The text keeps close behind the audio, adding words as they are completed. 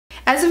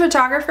As a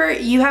photographer,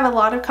 you have a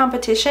lot of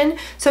competition,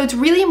 so it's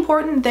really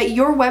important that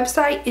your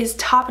website is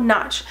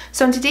top-notch.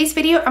 So in today's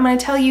video, I'm going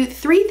to tell you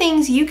 3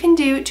 things you can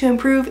do to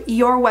improve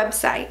your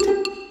website.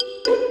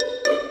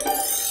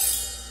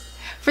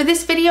 For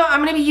this video, I'm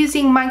going to be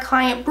using my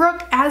client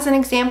Brooke as an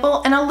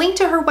example, and I'll link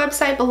to her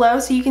website below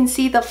so you can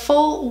see the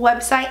full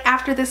website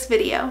after this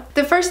video.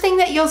 The first thing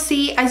that you'll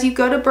see as you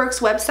go to Brooke's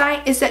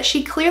website is that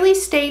she clearly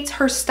states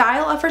her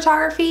style of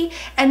photography,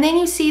 and then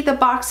you see the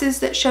boxes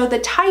that show the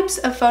types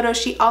of photos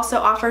she also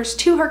offers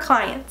to her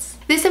clients.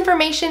 This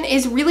information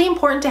is really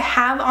important to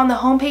have on the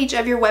homepage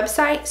of your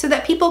website so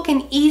that people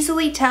can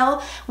easily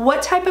tell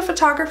what type of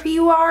photography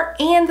you are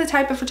and the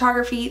type of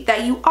photography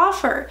that you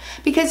offer.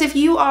 Because if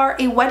you are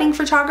a wedding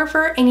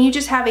photographer and you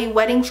just have a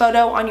wedding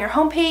photo on your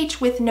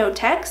homepage with no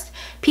text,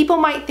 people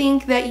might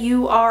think that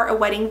you are a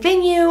wedding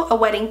venue, a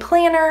wedding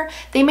planner.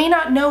 They may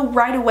not know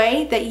right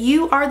away that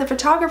you are the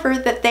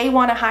photographer that they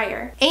want to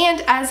hire.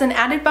 And as an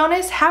added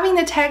bonus, having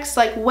the text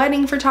like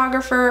wedding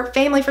photographer,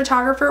 family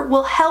photographer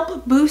will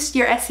help boost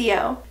your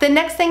SEO. The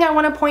next thing I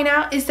want to point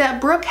out is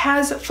that Brooke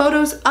has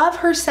photos of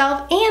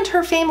herself and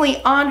her family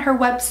on her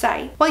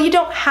website. While you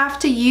don't have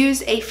to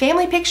use a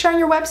family picture on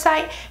your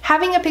website,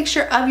 having a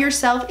picture of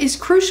yourself is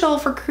crucial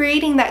for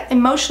creating that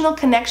emotional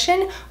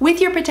connection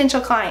with your potential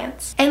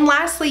clients. And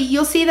lastly,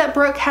 you'll see that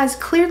Brooke has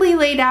clearly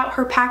laid out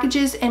her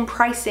packages and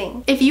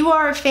pricing. If you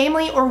are a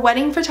family or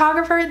wedding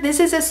photographer, this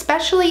is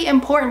especially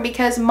important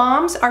because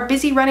moms are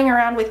busy running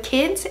around with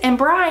kids and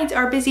brides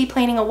are busy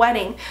planning a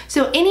wedding.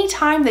 So any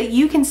time that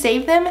you can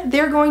save them,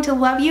 they're going to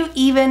love you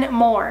even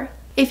more.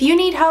 If you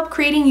need help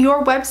creating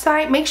your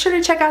website, make sure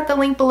to check out the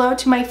link below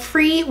to my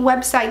free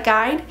website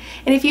guide.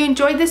 And if you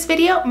enjoyed this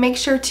video, make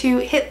sure to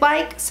hit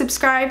like,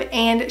 subscribe,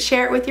 and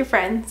share it with your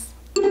friends.